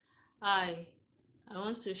Hi, I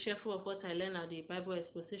want to share full of what I learned at the Bible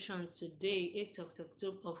Exposition today, 8th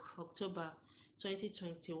of October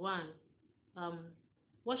 2021. Um,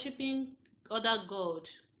 worshiping other God,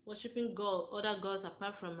 worshiping God, other gods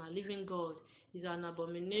apart from our living God is an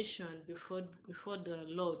abomination before the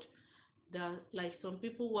Lord. That like some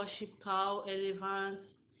people worship cow, elephants,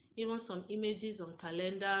 even some images on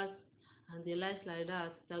calendars and the likes like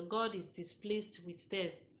that. That God is displeased with them,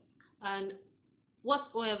 and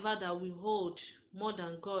whatsoever that we hold more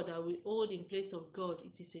than God, that we hold in place of God,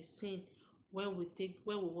 it is a sin when we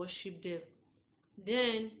worship them.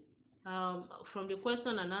 Then, from the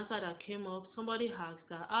question and answer that came up, somebody asked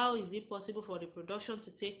that how is it possible for the production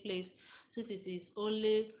to take place since it is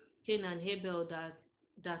only Cain and Abel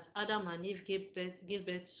that Adam and Eve gave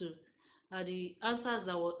birth to. The answer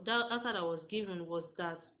that was given was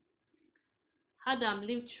that Adam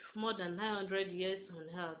lived more than 900 years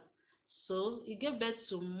on earth, so he gave birth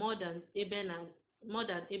to more than Abel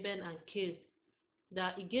and Cain.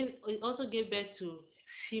 That he also gave birth to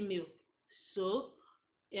female. So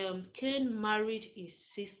Cain married his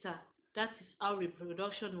sister. That is how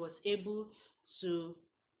reproduction was able to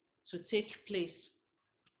take place.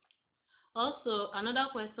 Also, another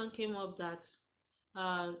question came up that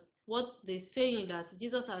uh, what they saying that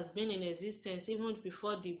Jesus has been in existence even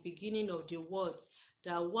before the beginning of the world.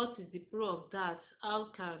 That what is the proof of that? How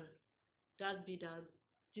can that be that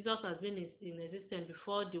Jesus has been in existence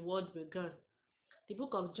before the world began? The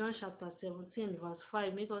book of John chapter 17 verse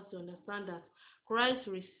 5 makes us to understand that Christ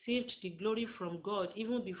received the glory from God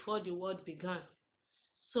even before the world began.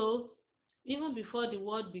 So even before the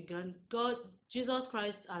world began, Jesus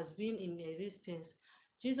Christ has been in existence.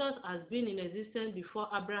 Jesus has been in existence before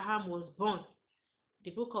Abraham was born.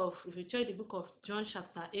 If you check the book of John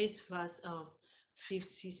chapter 8 verse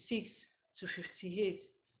 56 to 58,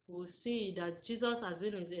 we will see that Jesus has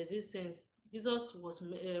been in existence. Jesus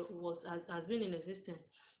has been in existence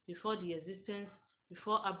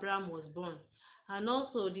before Abraham was born. And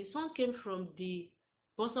also the Son came from the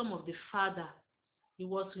bosom of the Father. He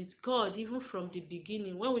was with God even from the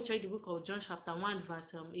beginning. When we check the book of John chapter 1 verse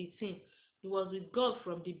 18, he was with God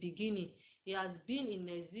from the beginning. He has been in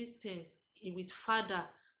existence with Father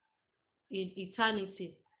in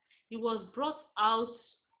eternity. He was brought out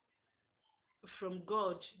from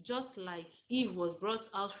God just like Eve was brought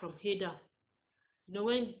out from Adam.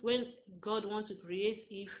 When God wanted to create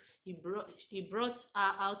Eve, he brought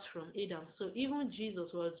her out from Adam. So even Jesus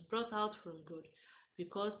was brought out from God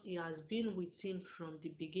because he has been with him from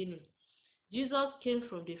the beginning. Jesus came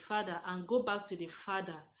from the Father and go back to the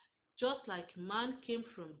Father, just like man came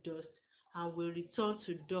from dust and will return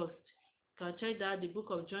to dust. You can check that the book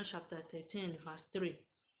of John chapter 13 verse 3.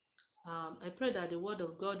 I pray that the word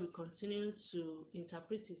of God will continue to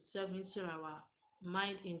interpret itself into our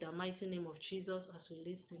mind in the mighty name of Jesus as we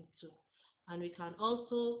listen to. And we can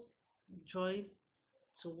also join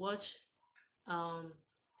to watch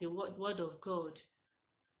the word of God.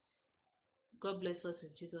 God bless us in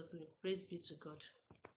Jesus' name. Praise be to God.